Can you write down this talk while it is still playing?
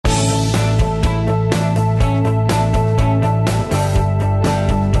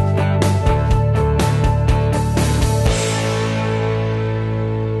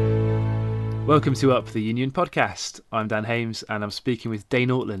Welcome to Up the Union podcast. I'm Dan Hames and I'm speaking with Dane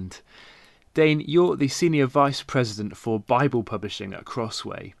Ortland. Dane, you're the Senior Vice President for Bible Publishing at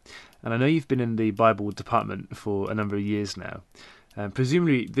Crossway, and I know you've been in the Bible department for a number of years now.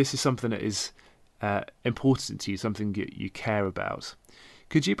 Presumably this is something that is important to you, something you care about.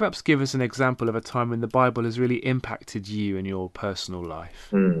 Could you perhaps give us an example of a time when the Bible has really impacted you in your personal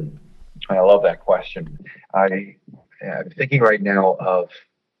life? I love that question. I'm thinking right now of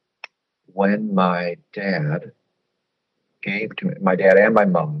when my dad and my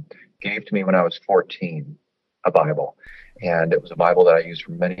mom gave to me when I was 14 a Bible, and it was a Bible that I used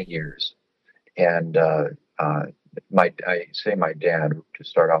for many years. And I say my dad to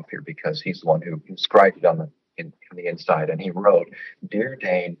start off here because he's the one who inscribed it on the inside, and he wrote, "Dear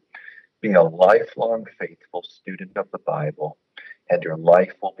Dane, be a lifelong faithful student of the Bible, and your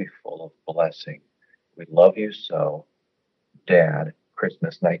life will be full of blessing. We love you so, Dad,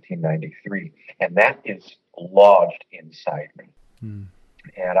 Christmas 1993." And that is lodged inside me.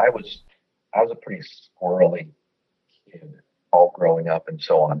 And I was a pretty squirrely kid, all growing up and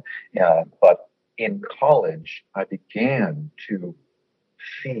so on. But in college, I began to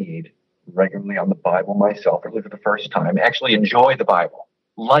feed regularly on the Bible myself, really for the first time, actually enjoy the Bible,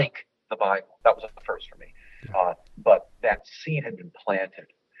 like the Bible. That was the first for me. But that seed had been planted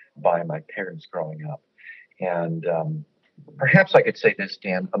by my parents growing up. And perhaps I could say this,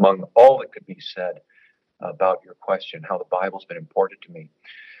 Dan, among all that could be said about your question, how the Bible's been important to me.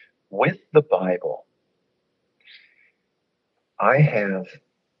 With the Bible, I have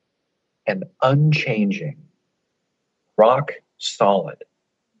an unchanging, rock solid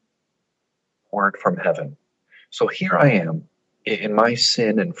word from heaven. So here I am in my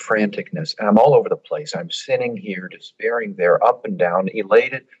sin and franticness, and I'm all over the place. I'm sinning here, despairing there, up and down,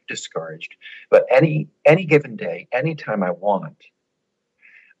 elated, discouraged. But any given day, anytime I want,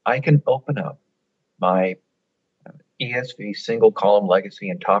 I can open up my ESV single column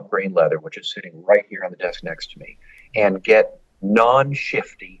legacy in top grain leather, which is sitting right here on the desk next to me, and get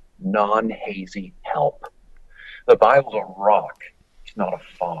non-shifty, non-hazy help. The Bible's a rock. It's not a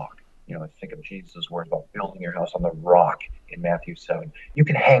fog. I think of Jesus' words about building your house on the rock in Matthew 7. You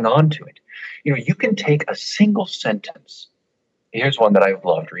can hang on to it. You can take a single sentence. Here's one that I've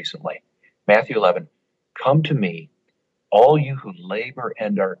loved recently. Matthew 11, "Come to me, all you who labor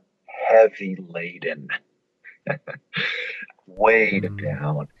and are heavy laden, weighed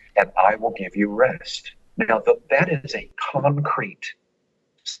down, and I will give you rest." Now, that is a concrete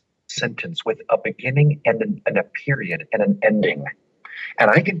sentence with a beginning and a period and an ending. And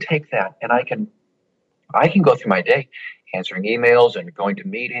I can take that and I can go through my day answering emails and going to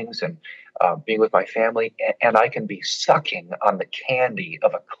meetings and being with my family, and I can be sucking on the candy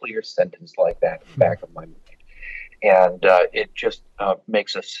of a clear sentence like that in the back of my mind. And it just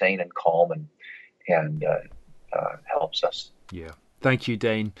makes us sane and calm and helps us. Yeah. Thank you,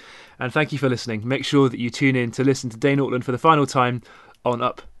 Dane. And thank you for listening. Make sure that you tune in to listen to Dane Ortland for the final time on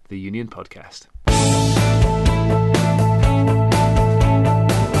Up the Union podcast.